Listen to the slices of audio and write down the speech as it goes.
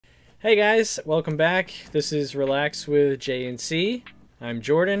Hey guys, welcome back. This is Relax with J and C. I'm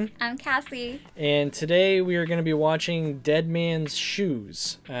Jordan. I'm Cassie. And today we are going to be watching Dead Man's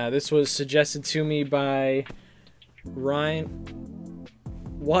Shoes. This was suggested to me by Ryan.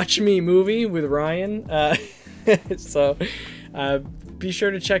 Watch Me Movie with Ryan. So be sure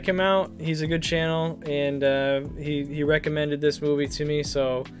to check him out. He's a good channel, and he recommended this movie to me.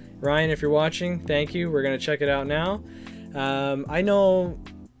 So Ryan, if you're watching, thank you. We're going to check it out now. I know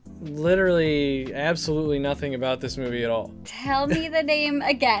literally absolutely nothing about this movie at all. Tell me the name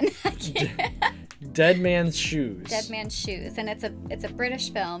again. I can't. Dead Man's Shoes. Dead Man's Shoes, and it's a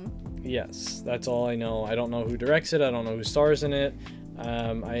British film. Yes, that's all I know. I don't know who directs it. I don't know who stars in it.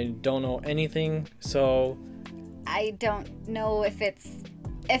 I don't know anything, so I don't know if it's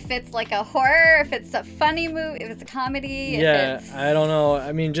like a horror, if it's a funny movie, if it's a comedy. Yeah, if it's... I don't know.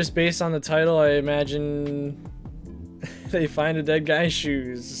 I mean, just based on the title, I imagine they find a dead guy's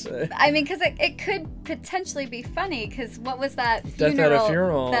shoes. I mean, because it could potentially be funny, because what was that funeral? Death at a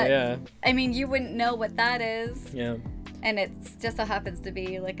funeral, yeah. I mean, you wouldn't know what that is. Yeah. And it just so happens to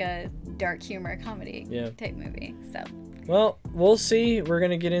be like a dark humor comedy type movie, so. Well, we'll see. We're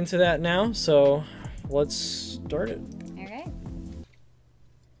going to get into that now, so let's start it. All right.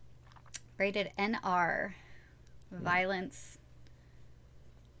 Rated NR. Violence.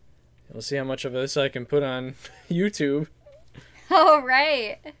 We'll see how much of this I can put on YouTube. Oh,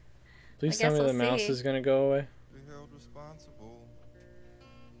 right. Please tell me the mouse is going to go away.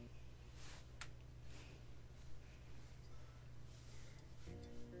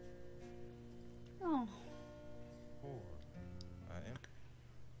 Oh.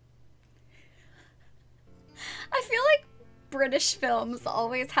 I feel like British films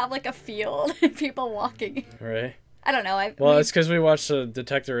always have like a field and people walking. Right. I don't know. Well, it's because we watch the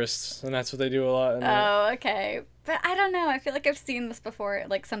Detectorists, and that's what they do a lot. Oh, okay. But I don't know. I feel like I've seen this before,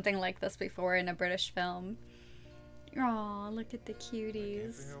 like something like this before in a British film. Oh, look at the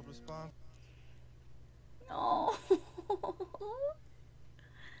cuties. Oh.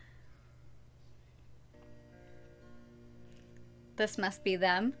 This must be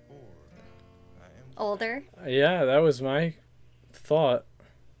them. Older. Yeah, that was my thought.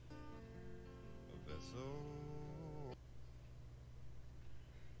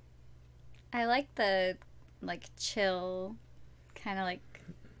 I like the chill kind of like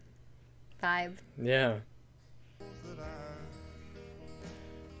vibe. Yeah.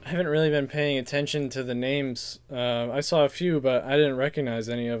 I haven't really been paying attention to the names. I saw a few, but I didn't recognize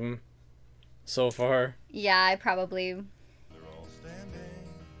any of them so far. Yeah, I probably...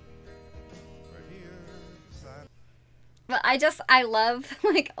 But I love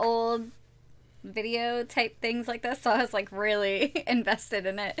like old video type things like this, so I was like really invested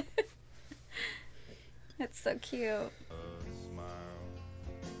in it. It's so cute.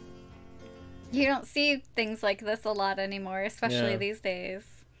 You don't see things like this a lot anymore, especially these days.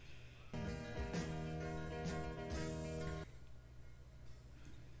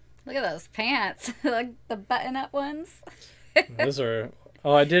 Look at those pants, like the button-up ones. Those are...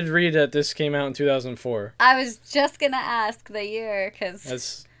 Oh, I did read that this came out in 2004. I was just gonna ask the year,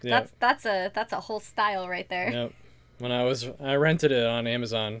 because that's a whole style right there. Yep. When I rented it on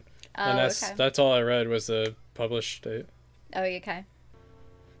Amazon. Oh, and okay. That's all I read was the published date. Oh, okay.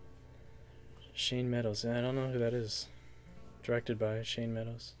 Shane Meadows. I don't know who that is. Directed by Shane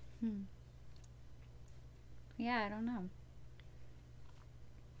Meadows. Yeah, I don't know.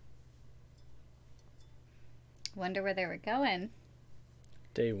 Wonder where they were going.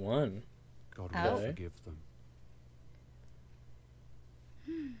 Day one. God will forgive them.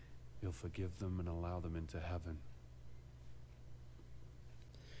 He'll forgive them and allow them into heaven.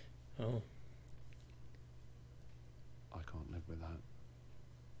 Oh. I can't live with that.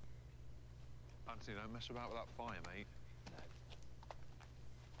 Anthony, don't mess about with that fire, mate.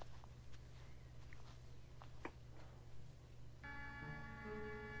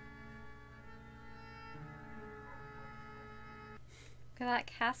 Look at that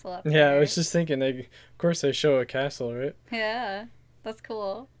castle up there. Yeah, I was just thinking, of course they show a castle, right? Yeah, that's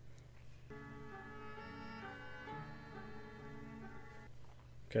cool.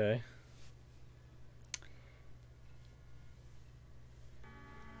 Okay.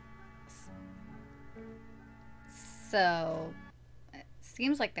 So, it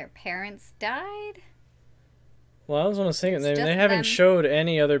seems like their parents died? Well, I was thinking, they haven't them. showed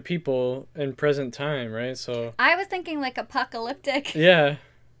any other people in present time, right? So. I was thinking like apocalyptic. Yeah.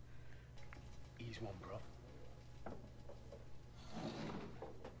 Ease one,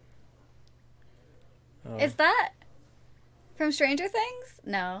 bro. Is that From Stranger Things?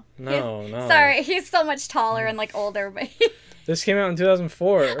 No. No, no. Sorry, he's so much taller and like older, but This came out in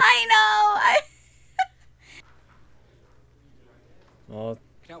 2004. I know. Well,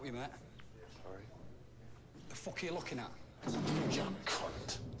 Can I help you, mate? Sorry. The fuck are you looking at? You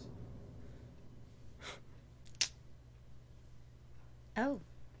cunt. Oh.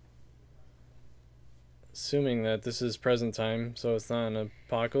 assuming that this is present time, so it's not an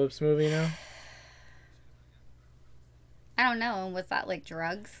apocalypse movie now. I don't know. Was that like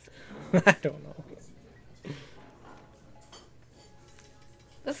drugs? I don't know.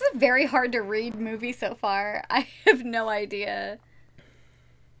 This is a very hard to read movie so far. I have no idea.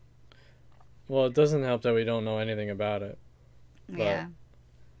 Well, it doesn't help that we don't know anything about it. But Yeah.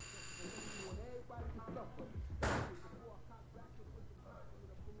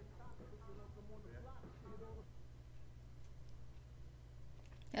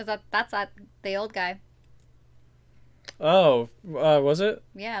 That's the old guy. Oh, was it?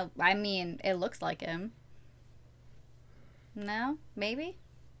 Yeah, I mean, it looks like him. No? Maybe?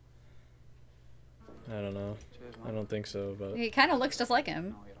 I don't know. I don't think so, but He kind of looks just like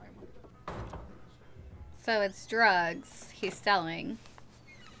him. So it's drugs he's selling,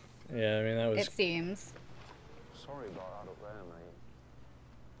 yeah, I mean that was it seems. Sorry about that up there,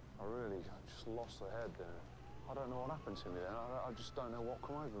 mate. I just lost the head there. I don't know what happened to me then. I just don't know what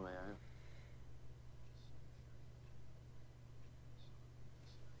come over me.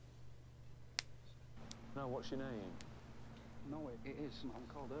 No, what's your name? No, it is. I'm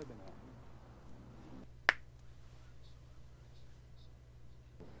called Urban.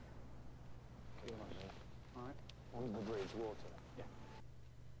 Alright. Under the bridge, water. Yeah.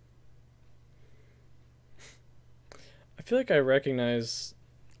 I feel like I recognize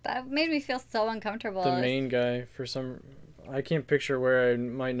That made me feel so uncomfortable. the main guy for some. I can't picture where I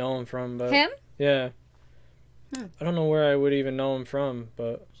might know him from, but Him? yeah. Hmm. I don't know where I would even know him from,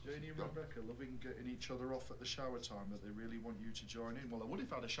 but Janie and Rebecca loving getting each other off at the shower time that they really want you to join in. Well, I would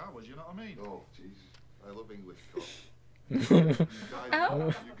if I had a shower, do you know what I mean? Oh, jeez. I love English coffee. Oh.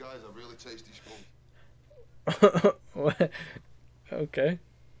 You guys have really tasty spunk. what? Okay.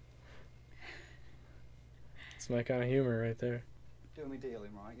 It's my kind of humor right there. Doing me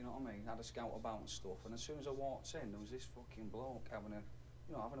dealing, right? You know what I mean? Had a scout about and stuff, and as soon as I walked in, there was this fucking bloke having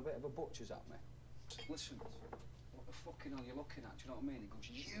a bit of a butcher's at me. Listen, what the fucking hell are you looking at? Do you know what I mean?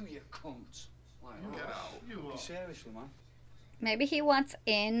 He goes, you cunt. Like, You get out. You are. seriously, man. Maybe he wants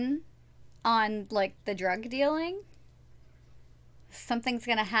in on like the drug dealing. Something's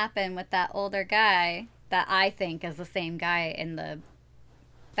gonna happen with that older guy that I think is the same guy in the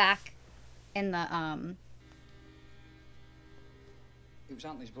back in the It was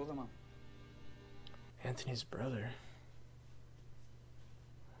Anthony's brother, man. Anthony's brother.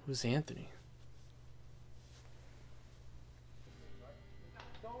 Who's Anthony?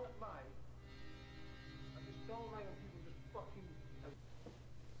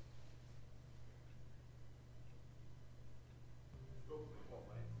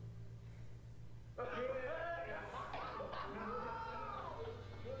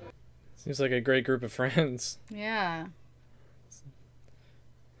 Seems like a great group of friends. Yeah.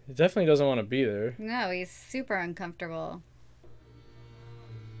 He definitely doesn't want to be there. No, he's super uncomfortable.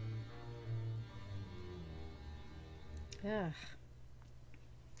 Ugh.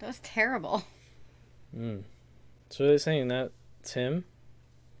 That was terrible. Mm. So are they saying that's him?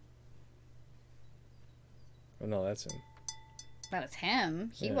 Oh no, that's him. That was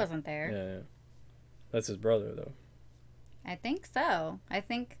him. He Yeah. wasn't there. Yeah, yeah. That's his brother though. I think so. I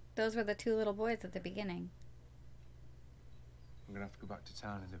think those were the two little boys at the beginning. I'm gonna have to go back to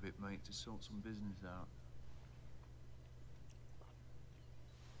town in a bit, mate, to sort some business out.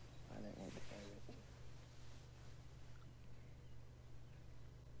 I don't want to go with you.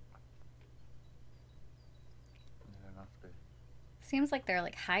 You don't have to. Seems like they're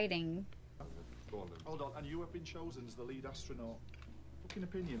like hiding. Go on then. Hold on, and you have been chosen as the lead astronaut. Fucking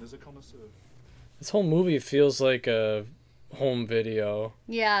opinion as a connoisseur. This whole movie feels like a home video.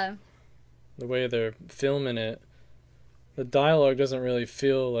 Yeah. The way they're filming it. The dialogue doesn't really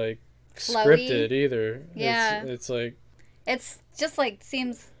feel like Flowy? scripted either. Yeah. It's like It's just like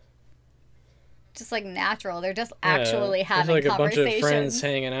seems just like natural. They're just yeah, actually having it's like a bunch conversations. of friends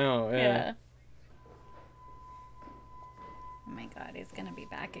hanging out. Yeah. Yeah. Oh my god, he's gonna be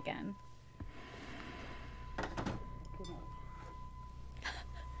back again.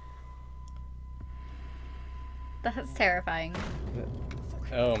 That's terrifying.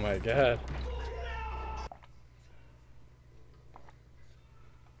 Oh my god.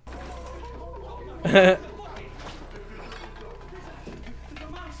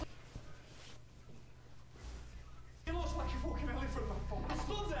 You lost like you fucking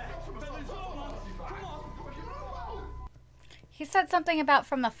something about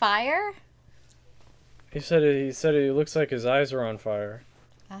from the fire? He said he looks like his eyes are on fire.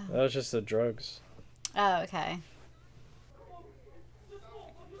 Oh. That was just the drugs. Oh, okay.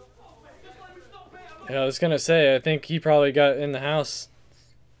 Yeah, I was gonna say, I think he probably got in the house.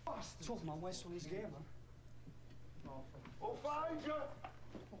 Tough man, where's Sonny's game, man? I'll find you.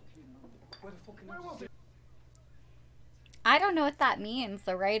 Where the fucking hell is it? I don't know what that means,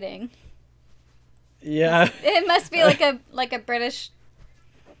 the writing. Yeah. It must be like a British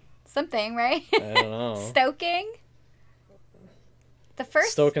something, right? I don't know. Stoking? The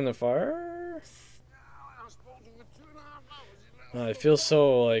first Stoking the fire? I feel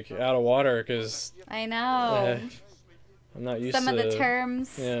so like out of water because I know. I'm not used Some to of the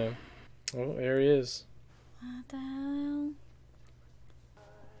terms. Yeah. Oh, there he is. What the hell?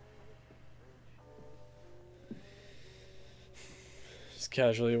 Just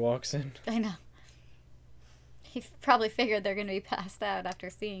casually walks in. I know. He probably figured they're going to be passed out after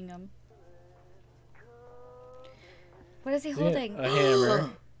seeing him. What is he holding? A hammer.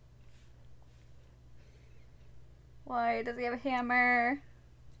 Why does he have a hammer?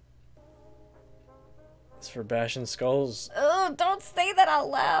 It's for bashing skulls. Oh, don't say that out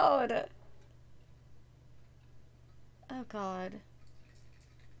loud. Oh, God.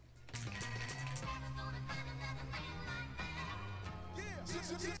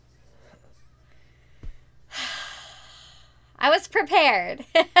 I was prepared.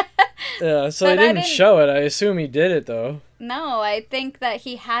 Yeah, so But they I didn't show it. I assume he did it, though. No, I think that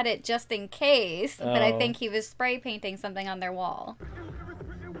he had it just in case, but I Oh. think he was spray painting something on their wall. You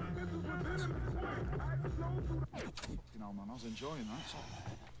know, man, I was enjoying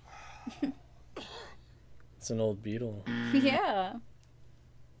that. It's an old beetle. Yeah.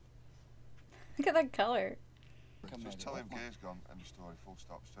 Look at that color. Just tell him Gear's gone, end of story, full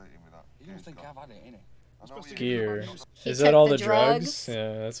stop, straight in with that. You don't Gear's think gone. I've had it, innit? I know you- Gear. He Is took that all the the drugs? drugs?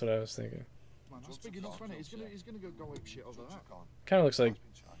 Yeah, that's what I was thinking. Man, that's big enough, isn't it? He's gonna go ape shit over that. Kind of looks like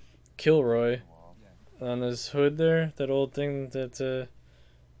Kilroy on his hood there. That old thing that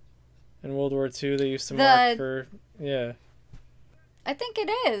in World War II they used to mark for. Yeah. I think it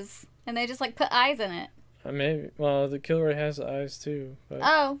is. And they just like put eyes in it. Maybe. Well, the Kilroy has eyes too. But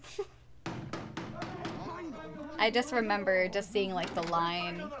Oh. I just remember just seeing like the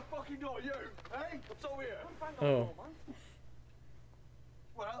line. Oh.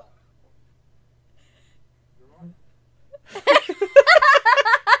 Well,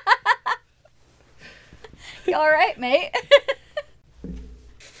 You alright, mate?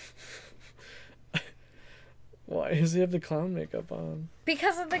 Why does he have the clown makeup on?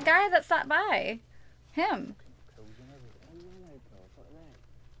 Because of the guy that sat by. Him.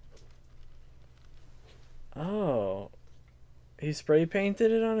 Oh. He spray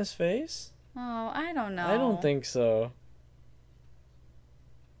painted it on his face? Oh, I don't know. I don't think so.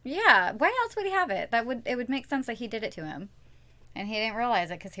 Yeah, why else would he have it? It would make sense that he did it to him. And he didn't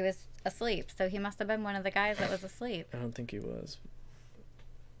realize it because he was asleep. So he must have been one of the guys that was asleep. I don't think he was.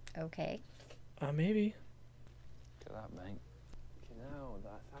 Okay. Maybe. look at that, mate. No,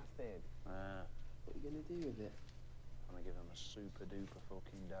 that's acid. Ah, What are you gonna do with it? I'm gonna give him a super duper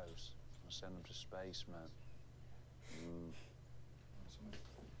fucking dose. I'm gonna send him to space, man.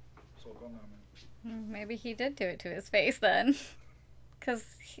 It's all gone now, man. Maybe he did do it to his face then. Because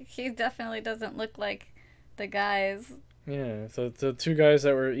he definitely doesn't look like the guys. Yeah, so the two guys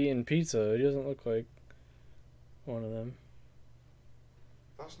that were eating pizza, he doesn't look like one of them.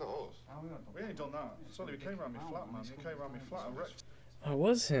 That's not us. We ain't done that. Sorry, he came round me flat, man. He came round me flat and wrecked. Oh, it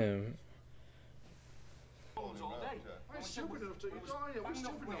was him. All day. We're stupid enough to, we're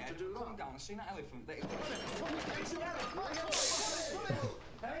stupid enough to do Come that. down and see that elephant.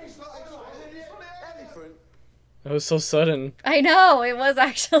 That was so sudden. I know, it was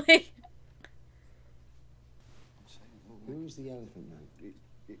actually. Who's the elephant man?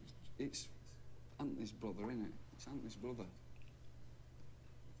 It's Anthony's brother, isn't it? It's Anthony's brother.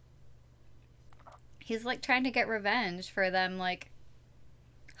 He's like trying to get revenge for them, like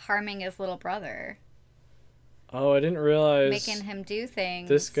harming his little brother. Oh, I didn't realize. Making him do things.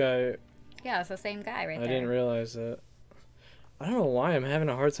 This guy. Yeah, it's the same guy right I there. didn't realize that. I don't know why I'm having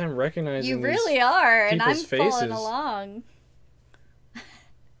a hard time recognizing You these really are, and I'm people's following faces. along.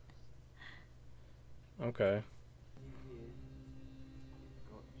 Okay.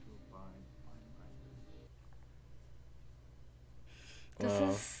 This Wow.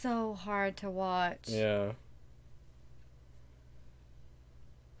 is so hard to watch. Yeah.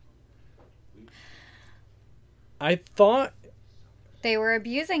 I thought. They were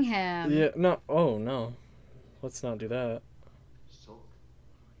abusing him. Yeah. No. Oh no. Let's not do that.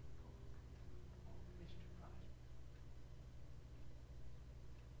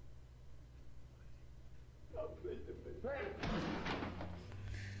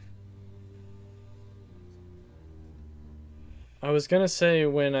 I was gonna say,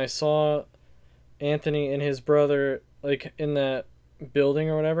 when I saw Anthony and his brother like in that building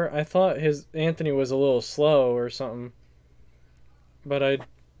or whatever, I thought Anthony was a little slow or something, but I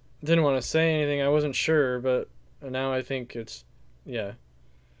didn't want to say anything. I wasn't sure, but now I think it's, yeah,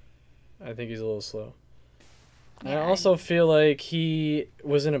 I think he's a little slow. Yeah, I also feel like he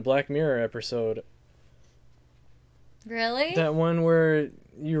was in a Black Mirror episode. Really? That one where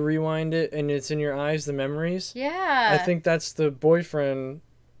you rewind it and it's in your eyes, the memories. Yeah. I think that's the boyfriend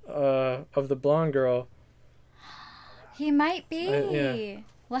of the blonde girl. He might be. Yeah.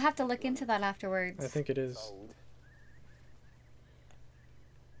 We'll have to look into that afterwards. I think it is.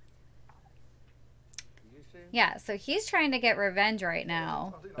 Yeah, so he's trying to get revenge right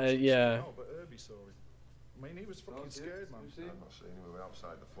now. Yeah. But Herbie saw him. I mean, he was fucking scared, man. I've not seen him. We were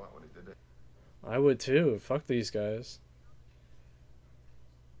outside the flat when he did it. I would too. Fuck these guys.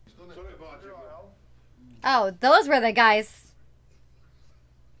 He's done it. Oh, those were the guys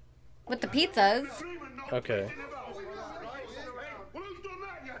with the pizzas. Okay.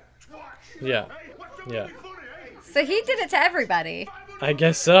 Yeah. Yeah. So he did it to everybody. I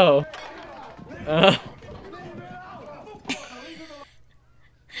guess so. I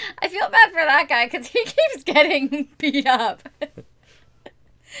feel bad for that guy because he keeps getting beat up.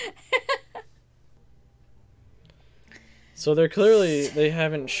 So they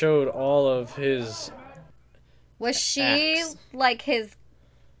haven't showed all of his. Was she like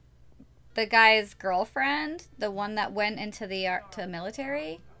the guy's girlfriend, the one that went into the to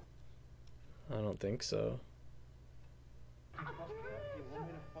military? I don't think so.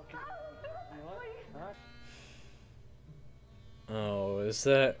 Oh, is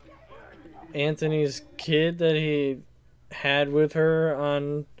that Anthony's kid that he had with her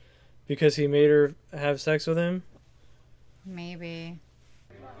on because he made her have sex with him? Maybe.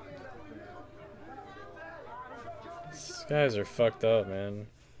 These guys are fucked up, man.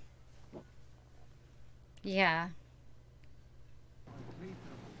 Yeah.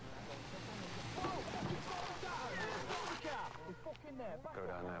 Go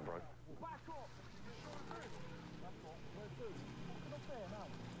down there, bro.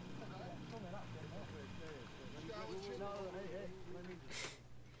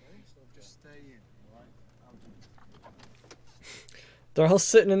 They're all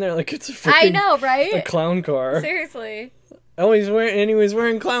sitting in there like it's a freaking I know, right? a clown car. Seriously. Oh, he was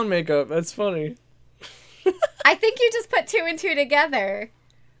wearing clown makeup. That's funny. I think you just put two and two together.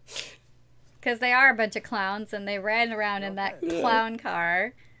 Because they are a bunch of clowns and they ran around in that clown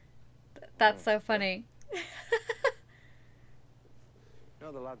car. That's so funny. You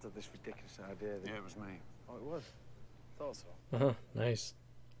know the lads had this ridiculous idea. Yeah, it was me. Oh, it was? Thought so. Uh-huh, nice.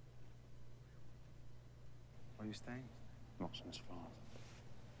 Where are you staying? Watson's farm.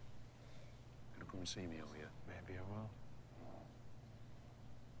 Gonna come and see me over here. Maybe I will.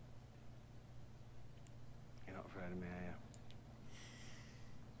 You're not afraid of me, are you?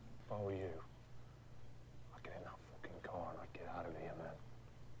 If I were you, I'd get in that fucking car and I'd get out of here,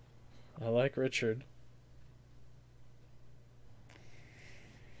 man. I like Richard.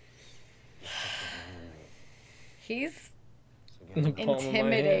 He's In the palm of my hand.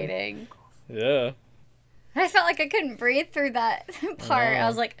 intimidating. Yeah. I felt like I couldn't breathe through that part. I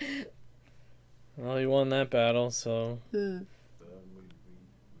was like, Well, he won that battle, so. We'd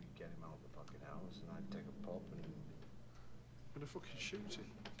get him out of the fucking house and I'd take a pop and... Gonna fucking shoot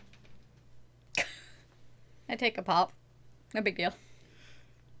him. I take a pop. No big deal. How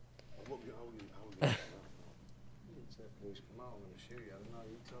would you say, please come out, I'm gonna shoot you. I don't know,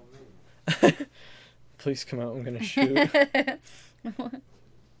 you tell me. Please come out, I'm gonna shoot.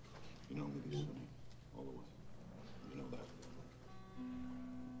 You know me, Sonny. All the way. You know that.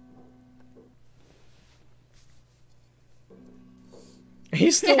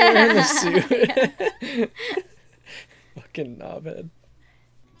 He's still wearing the suit. Fucking knobhead.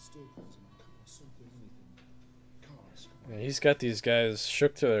 Yeah, he's got these guys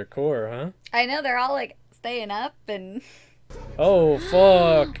shook to their core, huh? I know they're all like staying up and Oh,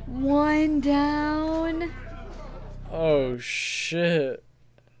 fuck. one down. Oh, shit.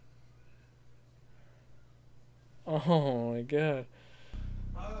 Oh, my God.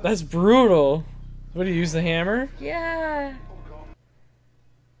 That's brutal. What, do you use the hammer? Yeah.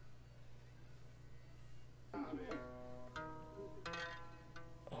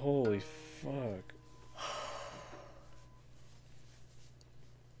 Holy fuck.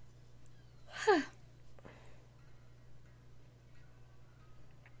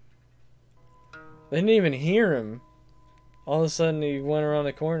 They didn't even hear him. All of a sudden, he went around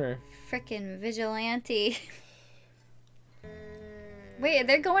the corner. Frickin' vigilante. Wait,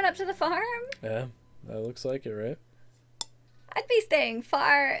 they're going up to the farm? Yeah, that looks like it, right? I'd be staying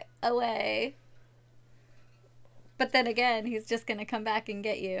far away. But then again, he's just gonna come back and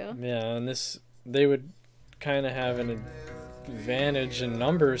get you. Yeah, and they would kind of have an advantage in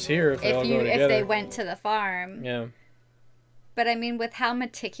numbers here if they all go together. If they went to the farm. Yeah. But I mean, with how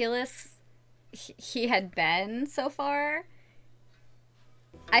meticulous he had been so far,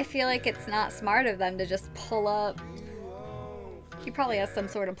 I feel like it's not smart of them to just pull up. He probably has some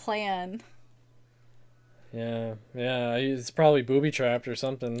sort of plan. Yeah, it's probably booby trapped or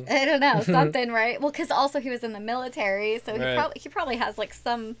something. I don't know, something, right? Well, because also he was in the military, so Right. he probably has like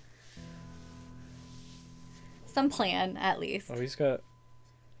some plan at least. Oh, he's got.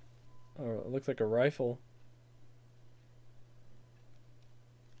 Oh, it looks like a rifle.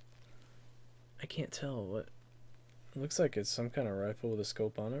 I can't tell what. It looks like it's some kind of rifle with a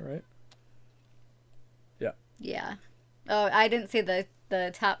scope on it, right? Yeah. Yeah. Oh, I didn't see the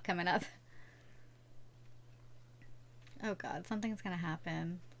top coming up. Oh god, something's gonna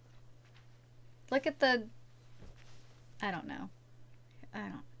happen. Look at the... I don't know.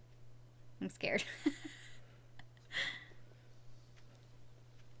 I'm scared.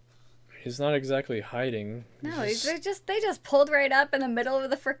 He's not exactly hiding. No, they just pulled right up in the middle of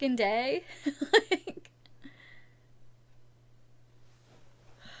the frickin' day. Like...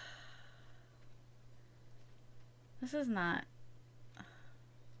 This is not...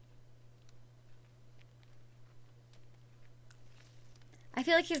 I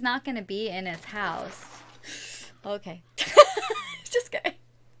feel like he's not going to be in his house. Okay. Just kidding.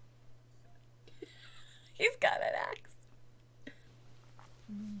 He's got an axe.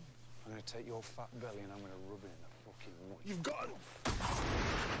 I'm gonna take your fat belly and I'm gonna rub it in the fucking mud. You've got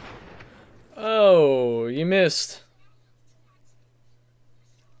Oh, you missed.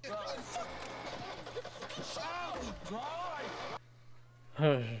 Did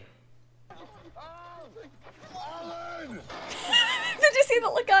you see the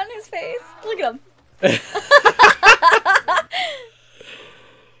look on his face? Look at him.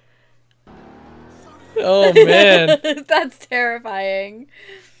 Oh man. That's terrifying.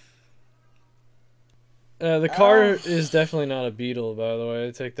 The car is definitely not a Beetle, by the way.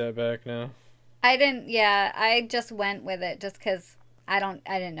 I take that back now. I just went with it just because I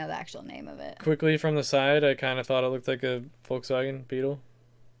didn't know the actual name of it. Quickly from the side, I kind of thought it looked like a Volkswagen Beetle,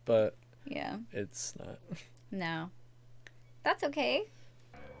 but yeah, it's not. No. That's okay.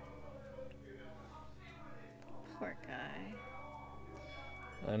 Poor guy.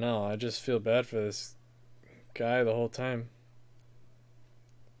 I know, I just feel bad for this guy the whole time.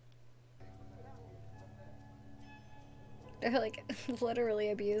 They're like literally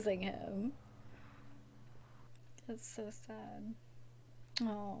abusing him. That's so sad.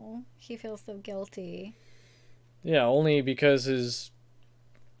 Oh, he feels so guilty. Yeah, only because his...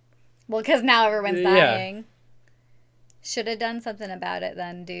 Well, because now everyone's Yeah. dying. Should have done something about it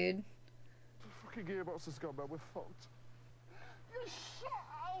then, dude. the fucking gearbox has gone, man. We're fucked. You shut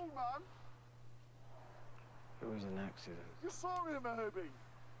hell, man. It was an accident. You saw me, maybe.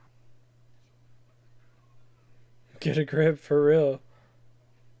 Get a grip, for real.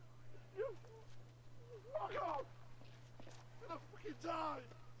 You fuck off. You're gonna fucking die.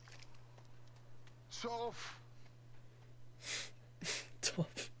 Tough.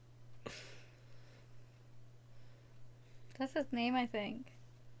 Tough. That's his name, I think.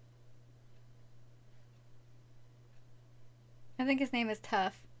 I think his name is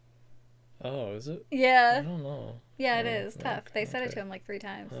Tough. Oh, is it? I Yeah. don't know. Yeah, it Oh, is. Tough. They said it okay. to him like 3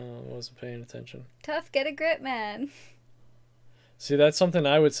 times. I wasn't paying attention. Tough, get a grip, man. See, that's something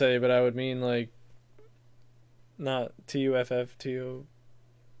I would say, but I would mean like not Tuff, Tough.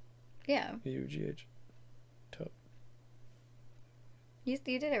 Yeah. Tough. You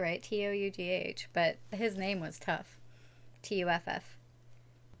did it right. Tough. But his name was Tough. Tuff.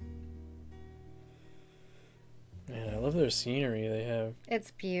 Man, I love their scenery they have.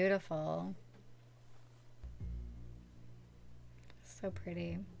 It's beautiful. So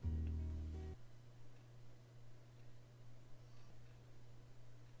pretty.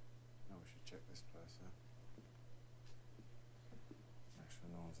 No, we should check this place out. Make sure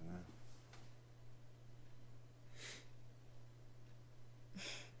no one's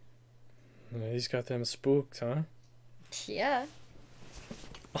in there. Yeah, he's got them spooked, huh? Yeah.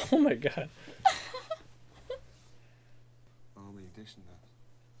 Oh my god. Army edition,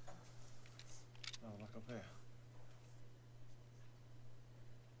 that. Oh, look up here.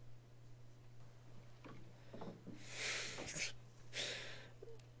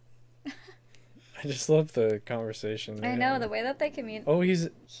 I just love the conversation. they I know, have. the way that they communicate. Oh, he's...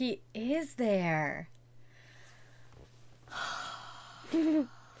 He is there.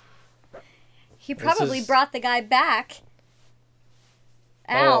 He probably is- brought the guy back.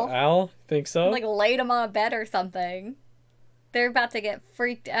 Al. Oh, Al? Think so? Like laid him on a bed or something. They're about to get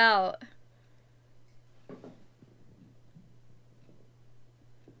freaked out.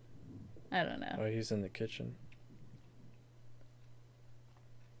 I don't know. Oh, he's in the kitchen.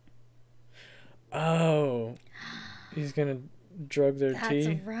 Oh. He's gonna drug their That's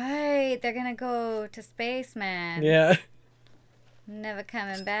tea? right. They're gonna go to space, man. Yeah. Never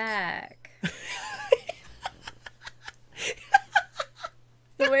coming back.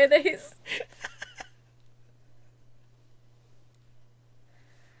 The way that he's...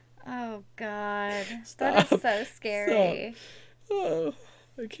 Oh, God. That Stop. is so scary. Oh,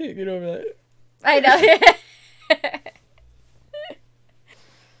 I can't get over that. I know.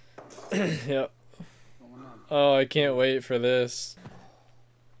 Yep. Oh, I can't wait for this.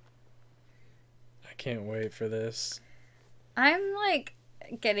 I can't wait for this. I'm, like,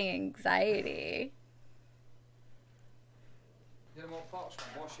 getting anxiety. Get them all pots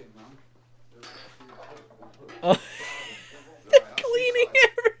from washing, man. Oh. Cleaning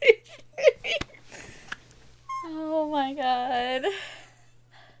everything. Oh, my God.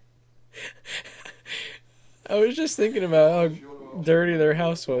 I was just thinking about how dirty their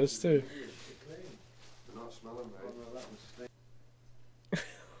house was, too. They're not smelling right.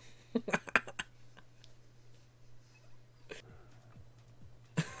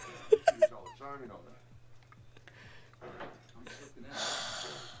 Use all the time, you know that. I'm slipping out.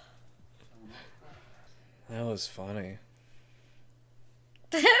 That was funny.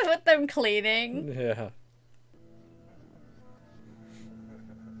 With them cleaning. Yeah.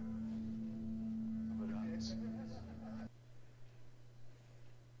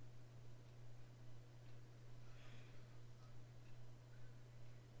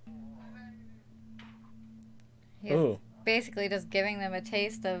 He's Ooh. basically just giving them a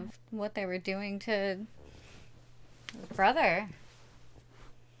taste of what they were doing to his brother.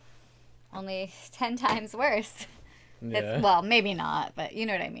 Only 10 times worse. Yeah. It's, well, maybe not, but you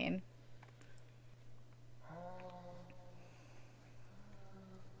know what I mean.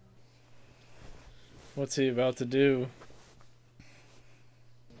 What's he about to do?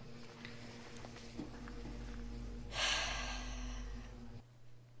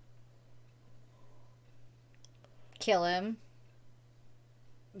 Kill him.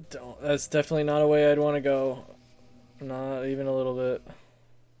 Don't. That's definitely not a way I'd want to go. Not even a little bit.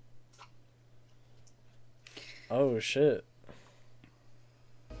 Oh, shit.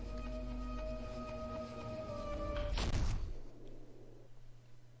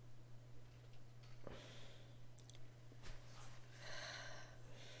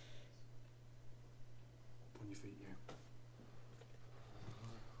 On your feet, yeah.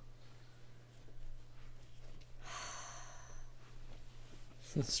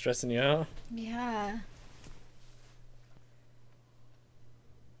 Stressing you out? Yeah.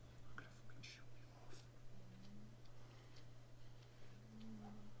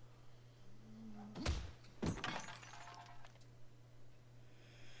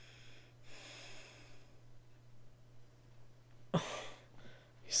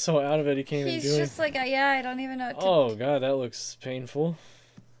 He's so out of it, he can't He's even do just like, yeah, I don't even know what to... Oh, God, that looks painful.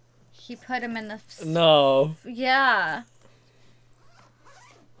 He put him in the... No. Yeah.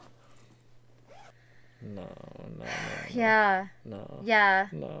 No, no, no. Yeah. No. Yeah.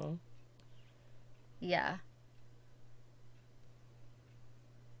 No. Yeah.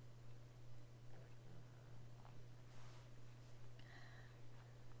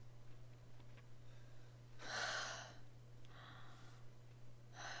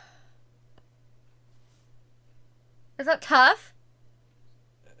 Is that tough?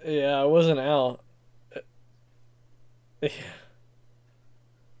 Yeah, I wasn't out. Yeah.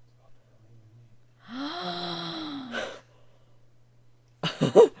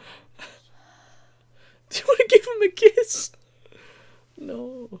 Do you want to give him a kiss?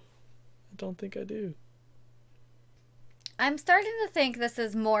 No. I don't think I do. I'm starting to think this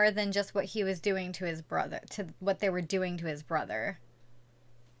is more than just what he was doing to his brother, to what they were doing to his brother.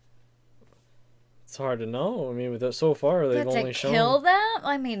 It's hard to know. I mean, with that, so far, they've But only to shown... kill them?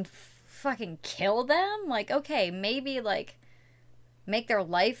 I mean, fucking kill them? Like, okay, maybe, like, make their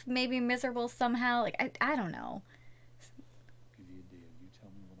life maybe miserable somehow. Like, I don't know. Give you a deal. You tell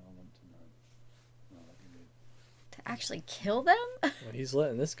me what I want to know. And I'll let you live. To actually kill them? Well, he's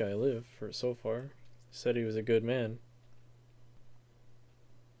letting this guy live for so far. He said he was a good man.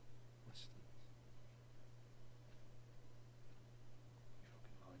 Listen. You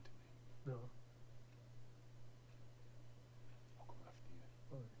fucking lied to me. No. I'll come after you.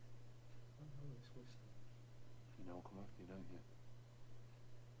 Oh, it's Winston. You know I'll come after you, don't you?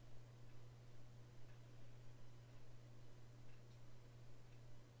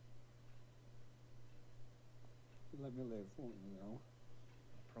 let me live, won't you know?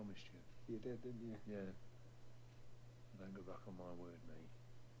 I promised you. You did, didn't you? Yeah. Don't go back on my word, mate.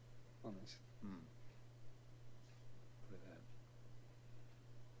 Honest. Put it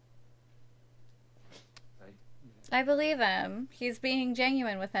there. Hey? I believe him. He's being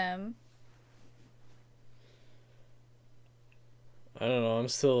genuine with him. I don't know. I'm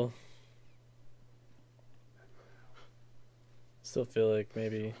still feel like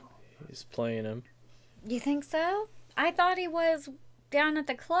maybe he's playing him. You think so? I thought he was down at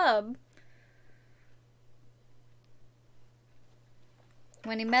the club.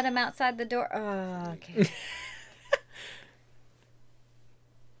 When he met him outside the door. Oh, okay. Fuck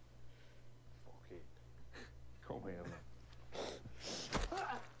it. Come here,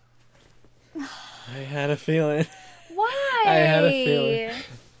 man. I had a feeling. Why? I had a feeling.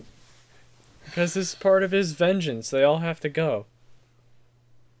 Because this is part of his vengeance. They all have to go.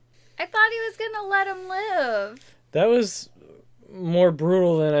 I thought he was gonna let him live. That was more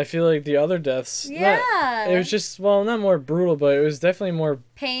brutal than I feel like the other deaths. Yeah. It was just, well, not more brutal, but it was definitely more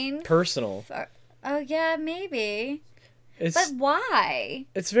Pain. personal. Oh yeah, maybe. It's, But why?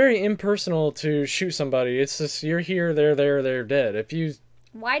 it's very impersonal to shoot somebody. It's just, you're here, they're there, they're dead. If you...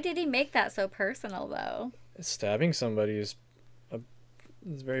 Why did he make that so personal, though? Stabbing somebody is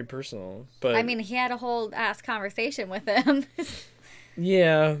very personal. But I mean, he had a whole ass conversation with him.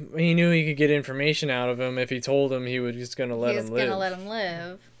 yeah, he knew he could get information out of him. If he told him, he was just going to let him live. He was gonna let him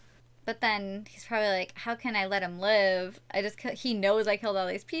live. But then he's probably like, how can I let him live? He knows I killed all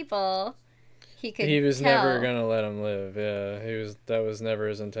these people. He was never going to let him live. Yeah, that was never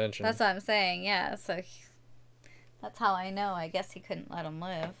his intention. That's what I'm saying, yeah. So that's how I know. I guess he couldn't let him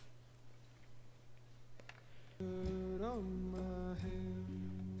live.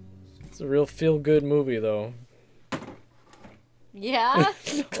 It's a real feel-good movie, though. Yeah?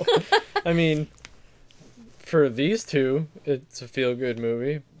 I mean, for these two, it's a feel-good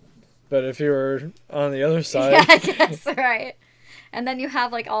movie. But if you were on the other side... Yeah, I guess, right. And then you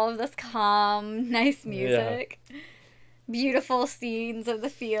have, like, all of this calm, nice music. Yeah. Beautiful scenes of the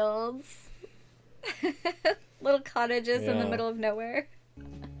fields. Little cottages in the middle of nowhere.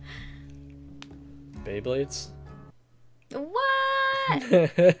 Beyblades? What?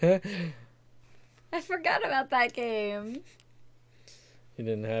 I forgot about that game. You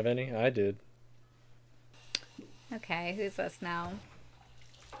didn't have any? I did. Okay, who's this now?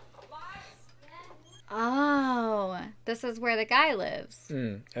 Oh, this is where the guy lives.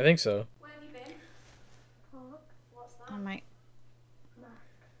 I think so. Where have you been? Look, what's that? Oh my...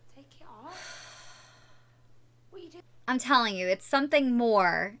 Take it off. What are you doing? I'm telling you, it's something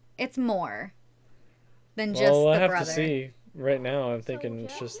more. It's more than just well, the I have brother. To see. Right now, I'm thinking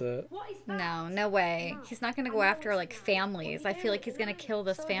it's just that. What is that? No, no way. He's not going to go after, like, families. I feel like he's going to kill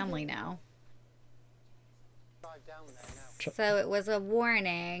this family now. So it was a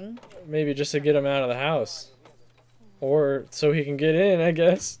warning. Maybe just to get him out of the house. Or so he can get in, I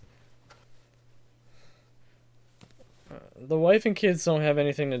guess. The wife and kids don't have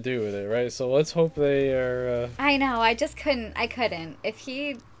anything to do with it, right? So let's hope they are... I know, I just couldn't. I couldn't. If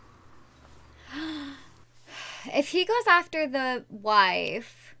he goes after the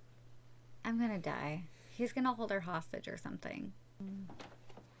wife, I'm gonna die. He's gonna hold her hostage or something.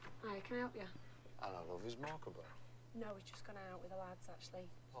 Hi, can I help you? Hello, love. Is Mark about? No, he's just gone out with the lads, actually.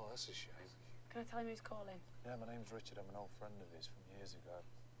 Oh, that's a shame. Can I tell him who's calling? Yeah, my name's Richard. I'm an old friend of his from years ago.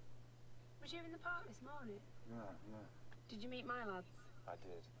 Was you in the park this morning? No. Did you meet my lads? I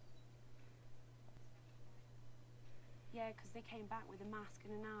did. Yeah, because they came back with a mask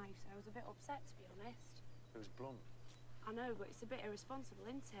and a knife, so I was a bit upset, to be honest. It was blunt. I know, but it's a bit irresponsible,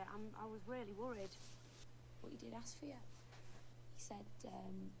 isn't it? I was really worried. But he did ask for you. He said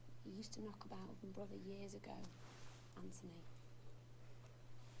he used to knock about with my brother years ago, Anthony.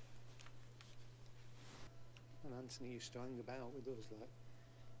 And Anthony used to hang about with us, like.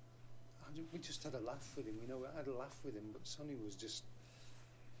 We just had a laugh with him, you know. I had a laugh with him, but Sonny was just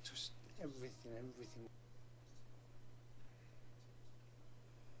everything.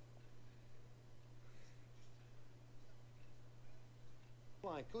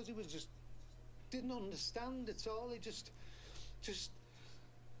 Why? Because he was just didn't understand at all. He just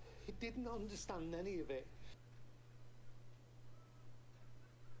he didn't understand any of it.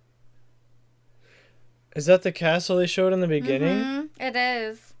 Is that the castle they showed in the beginning? Mm-hmm. It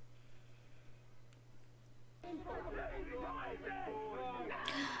is.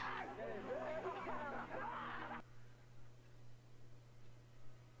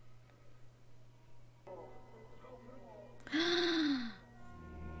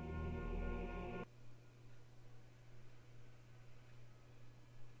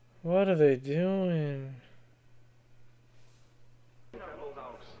 What are they doing?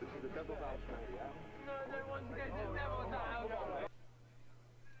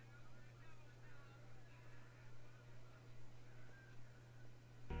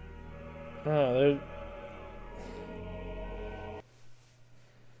 Oh, they're...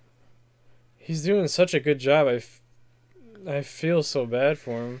 He's doing such a good job. I feel so bad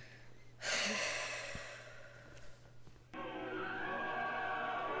for him.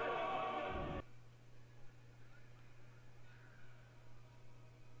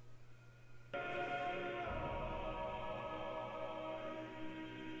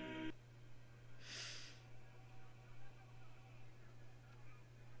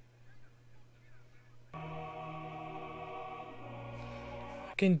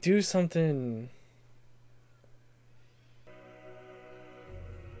 I can do something.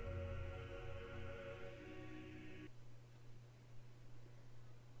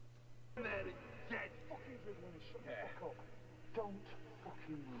 Don't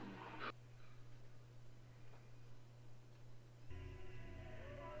fucking move.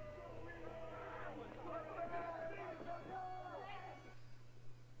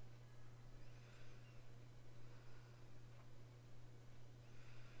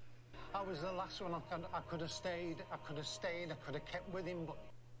 I was the last one. I could have stayed. I could have stayed. I could have kept with him, but...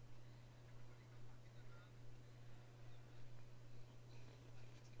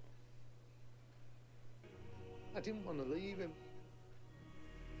 I didn't want to leave him.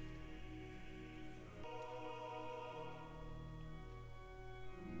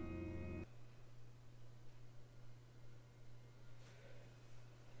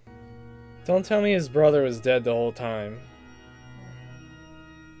 Don't tell me his brother was dead the whole time.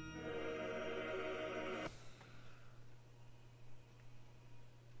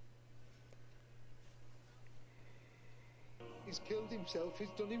 He's killed himself. He's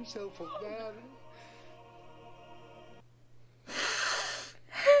done himself up there.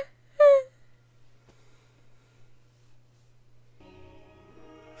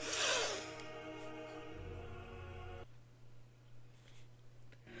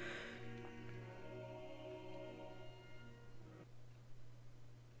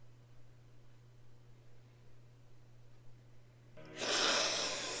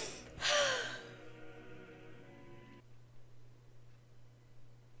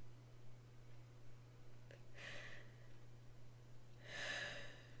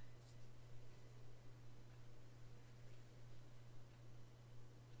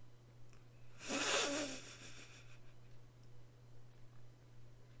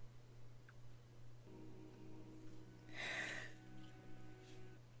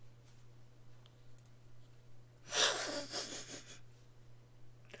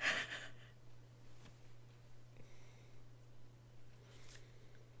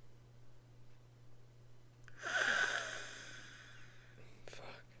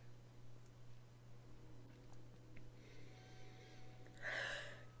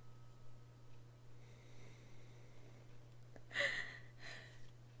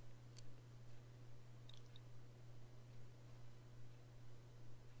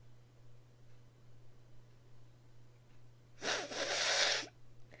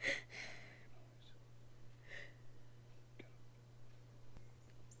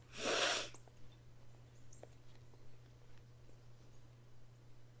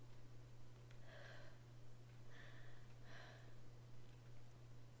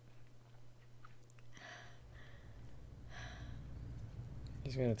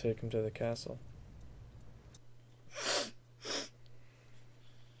 He's gonna take him to the castle.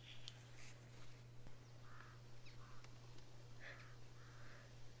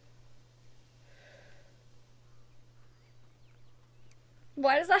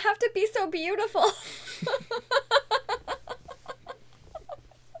 Why does that have to be so beautiful?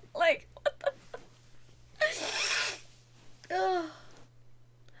 Like, what the... Oh.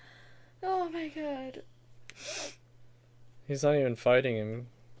 Oh my god. He's not even fighting him.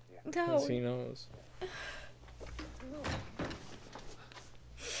 No. Because he knows. One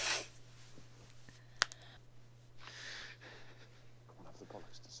of the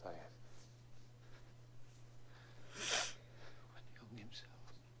bollocks to say it. When he hung himself.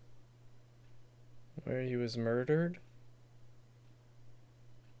 Where he was murdered?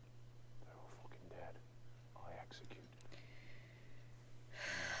 They're all fucking dead. I executed.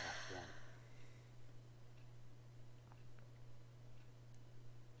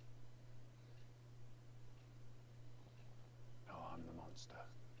 No, I'm the monster.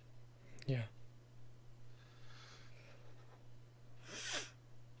 Yeah.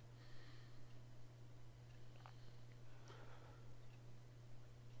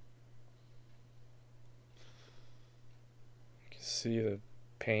 You can see the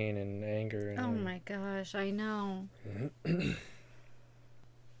pain and anger. Oh my gosh, I know.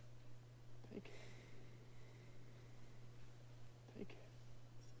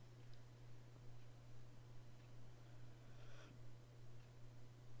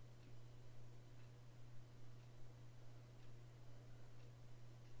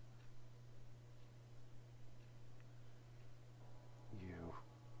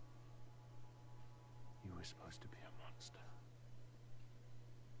 You were supposed to be a monster.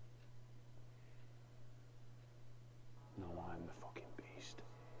 No, I'm the fucking beast.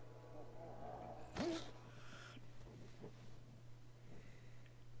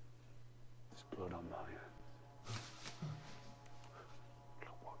 There's blood on my hands.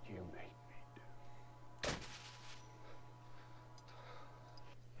 Look what you made me do.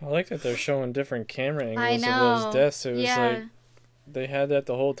 I like that they're showing different camera I angles of know. those deaths. It was Yeah. like they had that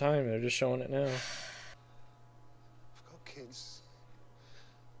the whole time. They're just showing it now. I've got kids.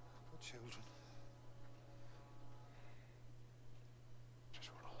 I've got children.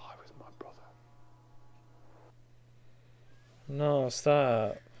 Just want to lie with my brother. No,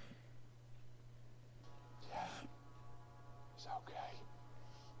 stop. Yeah. It's okay.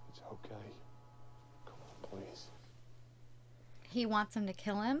 It's okay. Come on, please. He wants him to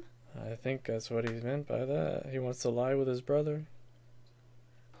kill him? I think that's what he meant by that. He wants to lie with his brother.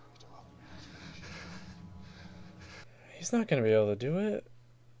 He's not going to be able to do it.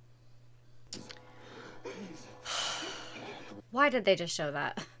 Why did they just show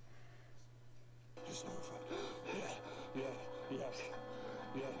that?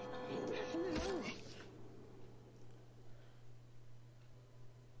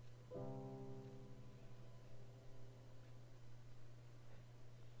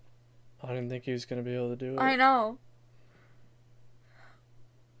 I didn't think he was going to be able to do it. I know.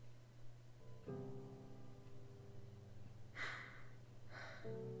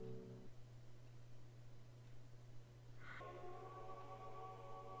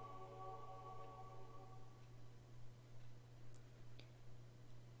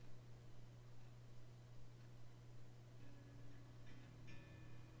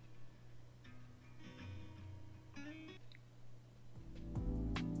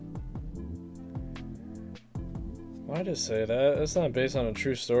 Why just say that? It's not based on a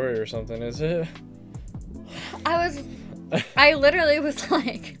true story or something, is it? I literally was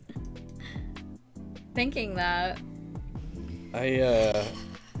like thinking that. I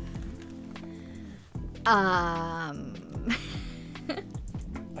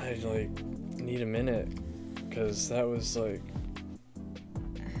like need a minute because that was like,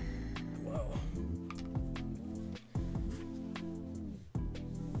 whoa.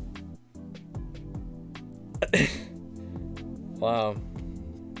 Wow.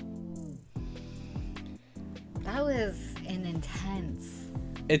 That was an intense.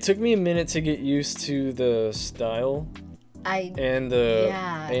 It took me a minute to get used to the style and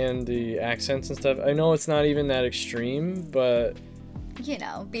the accents and stuff. I know it's not even that extreme, but you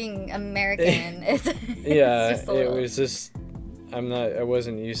know, being American, it's yeah, just a little... it was just I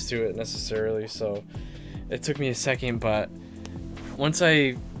wasn't used to it necessarily, so it took me a second, but once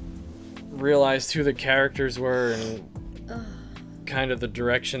I realized who the characters were and kind of the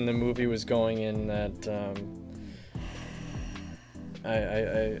direction the movie was going in, that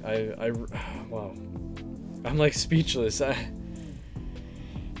wow, I'm like speechless.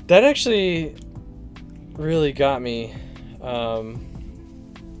 That actually really got me.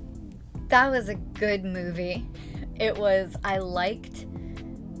 That was a good movie. It was, I liked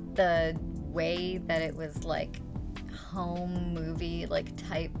the way that it was like home movie like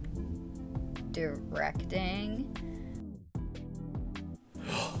type directing.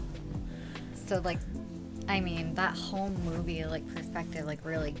 So like, I mean, that home movie like perspective like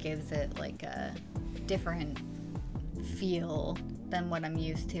really gives it like a different feel than what I'm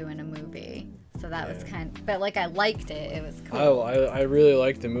used to in a movie. So that was kind of, but like I liked it. It was cool. I really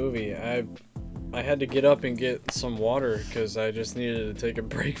liked the movie. I had to get up and get some water because I just needed to take a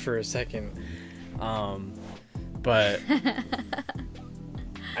break for a second. But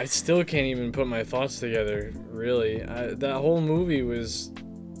I still can't even put my thoughts together, really. That whole movie was,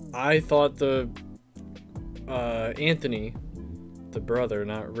 I thought the Anthony, the brother,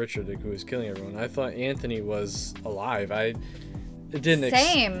 not Richard, who was killing everyone, I thought Anthony was alive. It didn't.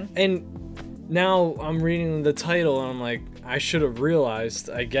 Same. And now I'm reading the title and I'm like, I should have realized,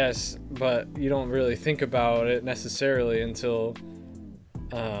 I guess, but you don't really think about it necessarily until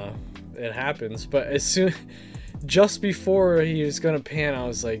it happens. But as soon, just before he was gonna pan, I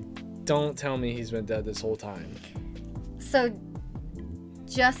was like, don't tell me he's been dead this whole time. So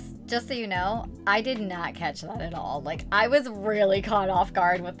just Just so you know, I did not catch that at all. Like, I was really caught off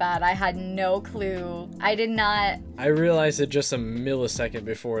guard with that. I had no clue. I did not... I realized it just a millisecond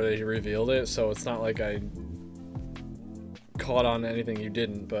before they revealed it, so it's not like I caught on anything you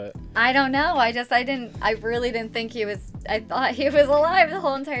didn't, but... I don't know. I really didn't think he was... I thought he was alive the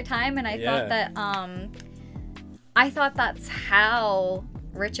whole entire time, and I thought that, I thought that's how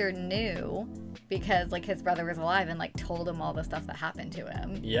Richard knew, because, like, his brother was alive and, like, told him all the stuff that happened to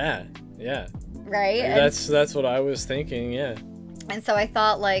him. Yeah. Right? That's what I was thinking, yeah. And so I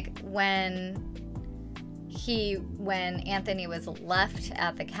thought, like, when Anthony was left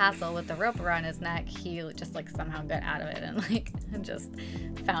at the castle with the rope around his neck, he just, like, somehow got out of it and, like, just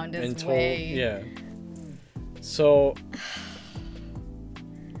found his way. Yeah. So,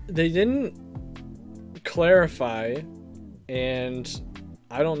 they didn't clarify, and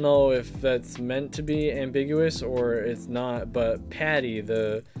I don't know if that's meant to be ambiguous or it's not, but Patty,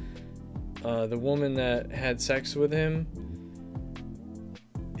 the woman that had sex with him,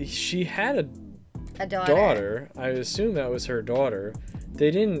 she had a daughter. I assume that was her daughter.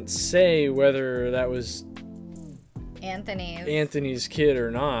 They didn't say whether that was Anthony's kid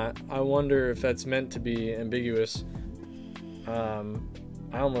or not. I wonder if that's meant to be ambiguous. I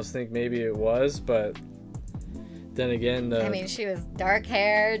almost think maybe it was, but then again, I mean, she was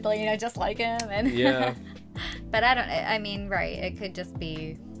dark-haired, you know, just like him, and yeah. But I mean, right? It could just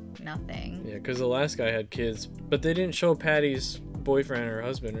be nothing. Yeah, because the last guy had kids, but they didn't show Patty's boyfriend or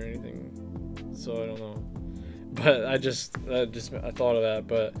husband or anything, so I don't know. But I thought of that,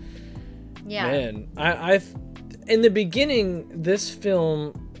 but yeah, man, I in the beginning, this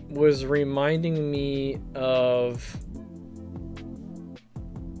film was reminding me of.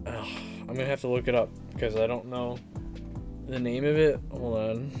 I'm gonna have to look it up because I don't know the name of it. Hold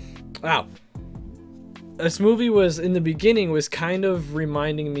on. Wow. This movie was, in the beginning, was kind of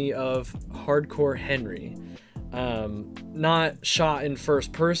reminding me of Hardcore Henry. Not shot in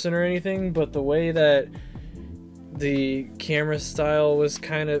first person or anything, but the way that the camera style was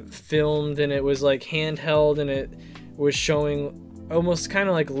kind of filmed, and it was like handheld, and it was showing almost kind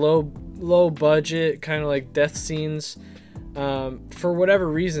of like low budget, kind of like death scenes. For whatever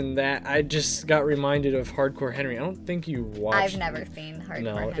reason, that I just got reminded of Hardcore Henry. I don't think you watched. I've never seen Hardcore Henry.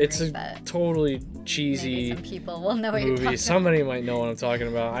 No, it's a totally cheesy maybe some people will know what movie. you're talking Somebody might know what I'm talking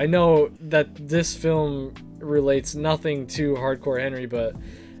about. I know that this film relates nothing to Hardcore Henry, but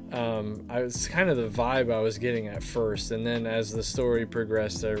I was kind of the vibe I was getting at first, and then as the story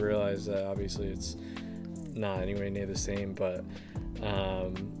progressed, I realized that obviously it's not anywhere near the same. But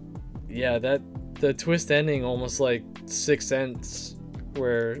yeah, the twist ending, almost like Sixth Sense,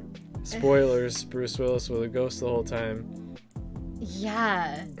 where, spoilers, Bruce Willis was a ghost the whole time.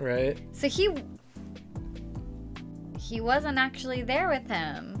 Yeah. Right? So he wasn't actually there with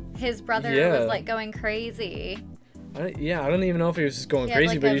him. His brother was like going crazy. I don't even know if he was just going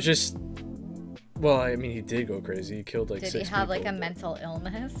crazy, but he just... Well, I mean, he did go crazy. He killed like 6 people. Did he have like a mental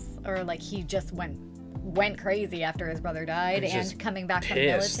illness? Or like he just went crazy after his brother died and coming back from the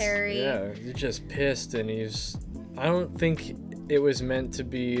military? Yeah, he's just pissed, and I don't think it was meant to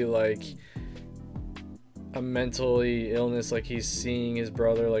be like a mentally illness, like he's seeing his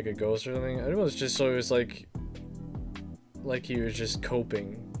brother like a ghost or something. It was just so it was like he was just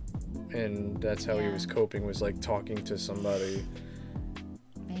coping, and that's how he was coping, was like talking to somebody.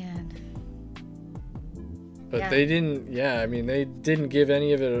 Man. But they didn't, I mean, they didn't give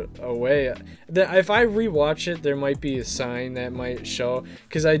any of it away. If I rewatch it, there might be a sign that might show,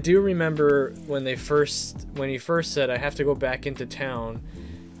 because I do remember when he first said, I have to go back into town,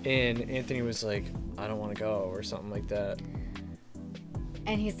 and Anthony was like, I don't want to go, or something like that.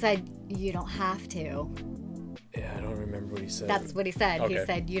 And he said, you don't have to. Yeah, I don't remember what he said. That's what he said. Okay. He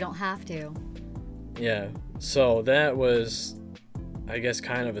said, you don't have to. Yeah, so that was, I guess,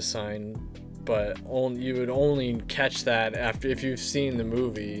 kind of a sign. But you would only catch that after, if you've seen the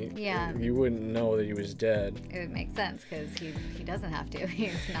movie. Yeah. You wouldn't know that he was dead. It would make sense because he doesn't have to.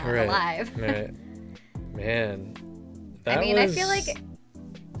 He's not alive. Right. Man. I feel like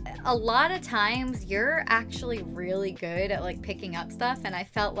a lot of times you're actually really good at like picking up stuff, and I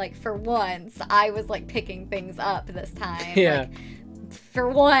felt like for once I was like picking things up this time. Yeah. Like, for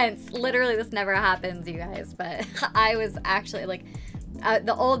once, literally this never happens, you guys, but I was actually like.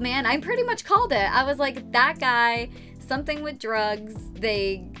 The old man, I pretty much called it. I was like, that guy, something with drugs,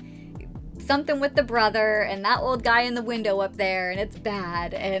 something with the brother, and that old guy in the window up there, and it's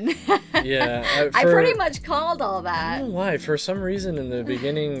bad. And yeah, I pretty much called all that. I don't know why. For some reason in the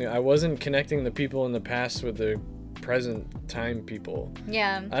beginning, I wasn't connecting the people in the past with the present time people.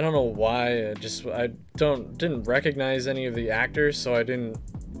 Yeah. I don't know why. I didn't recognize any of the actors, so I didn't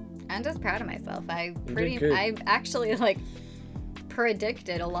I'm just proud of myself. I good. actually like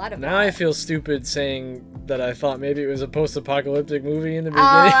predicted a lot of Now that. I feel stupid saying that I thought maybe it was a post-apocalyptic movie in the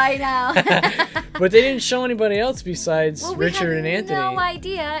Oh, beginning. I know. But they didn't show anybody else besides Well, Richard and we had Anthony. no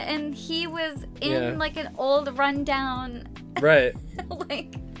idea, and he was in like an old rundown Right.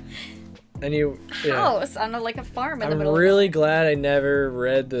 like And you, yeah. house on like a farm in the middle I'm really glad I never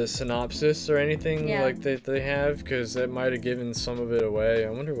read the synopsis or anything Yeah. like they have, because that might have given some of it away. I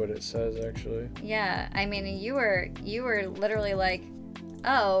wonder what it says actually. Yeah, I mean, you were literally like,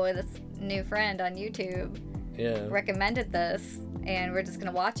 oh, this new friend on YouTube recommended this, and we're just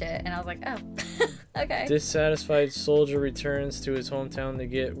gonna watch it. And I was like, oh, okay. Dissatisfied soldier returns to his hometown to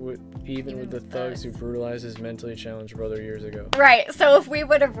get even with the thugs who brutalized his mentally challenged brother years ago. Right. So if we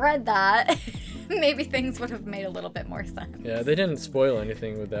would have read that, maybe things would have made a little bit more sense. Yeah, they didn't spoil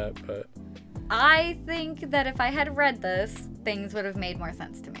anything with that, but I think that if I had read this, things would have made more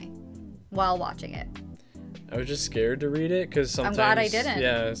sense to me while watching it. I was just scared to read it because sometimes. I'm glad I didn't.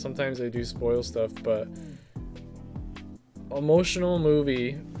 Yeah, sometimes they do spoil stuff, but emotional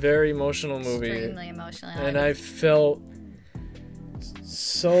movie, very emotional movie. Extremely emotional. And I felt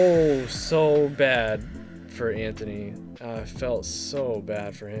so bad for Anthony. I felt so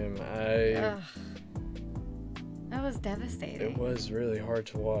bad for him. Ugh. That was devastating. It was really hard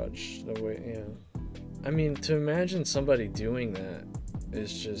to watch the way. Yeah, I mean, to imagine somebody doing that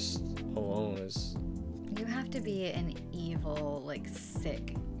is just alone is. You have to be an evil, like,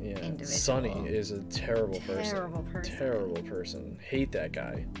 sick individual. Sonny is a terrible person. Terrible person. Hate that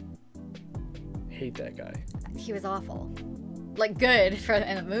guy. Hate that guy. He was awful. Like, good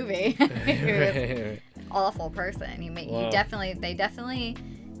in the movie. He was an awful person. They definitely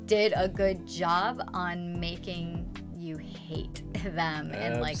did a good job on making you hate them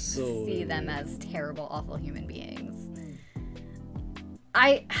and like see them as terrible, awful human beings.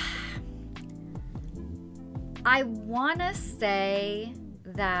 I want to say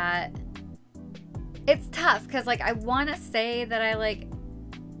that it's tough because, like, I want to say that I, like,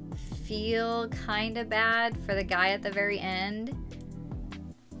 feel kind of bad for the guy at the very end.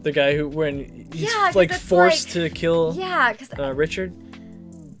 The guy who, when he's, Yeah, like, forced to kill Richard?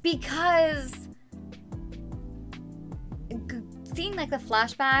 Because seeing, like, the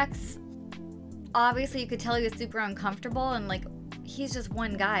flashbacks, obviously you could tell he was super uncomfortable and, like, he's just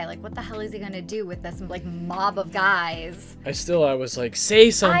one guy. Like, what the hell is he gonna do with this, like, mob of guys? I was like,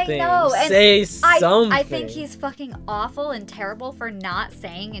 say something. I know. And say something. I think he's fucking awful and terrible for not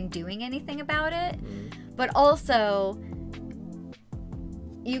saying and doing anything about it. But also,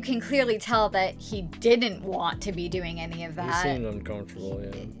 you can clearly tell that he didn't want to be doing any of that. He seemed uncomfortable,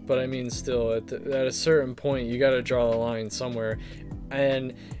 yeah. But I mean, still, at a certain point, you gotta draw the line somewhere.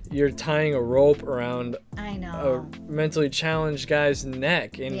 And you're tying a rope around a mentally challenged guy's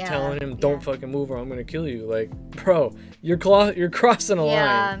neck and telling him, don't fucking move or I'm gonna kill you. Like, bro, you're crossing a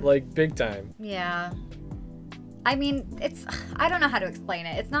line, like, big time. Yeah. I mean, I don't know how to explain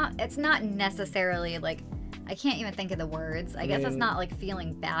it. It's not necessarily, like, I can't even think of the words. I guess it's not, like,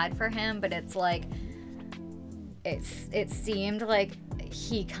 feeling bad for him, but it's like, it seemed like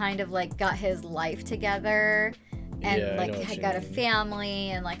he kind of, like, got his life together and like had got a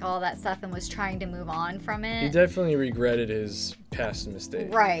family and like all that stuff and was trying to move on from it. He definitely regretted his past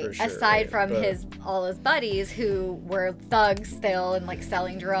mistake. Right. For sure, aside from all his buddies who were thugs still and like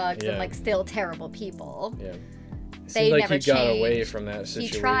selling drugs and like still terrible people. Yeah. They like never he got away from that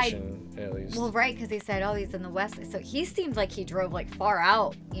situation. He tried, at least. Well, right, because he said, "Oh, he's in the West." So he seemed like he drove like far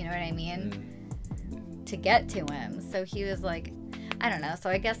out. You know what I mean? To get to him. So he was like, I don't know. So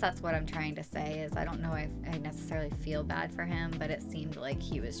I guess that's what I'm trying to say is I don't know if I necessarily feel bad for him, but it seemed like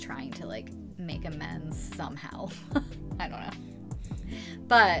he was trying to like make amends somehow. I don't know.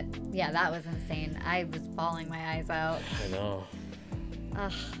 But yeah, that was insane. I was bawling my eyes out. I know.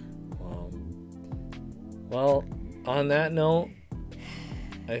 Ugh. Well, on that note,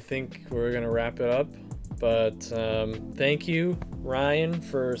 I think we're gonna wrap it up. But thank you, Ryan,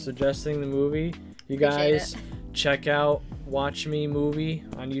 for suggesting the movie. You guys check out Watch Me Movie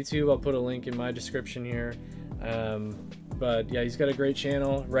on YouTube. I'll put a link in my description here. But yeah, he's got a great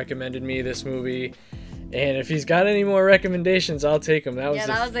channel. Recommended me this movie. And if he's got any more recommendations, I'll take them. That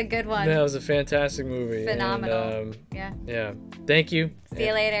was a good one. That was a fantastic movie. Phenomenal. And, yeah. Thank you. See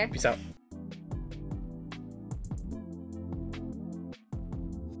you later. Peace out.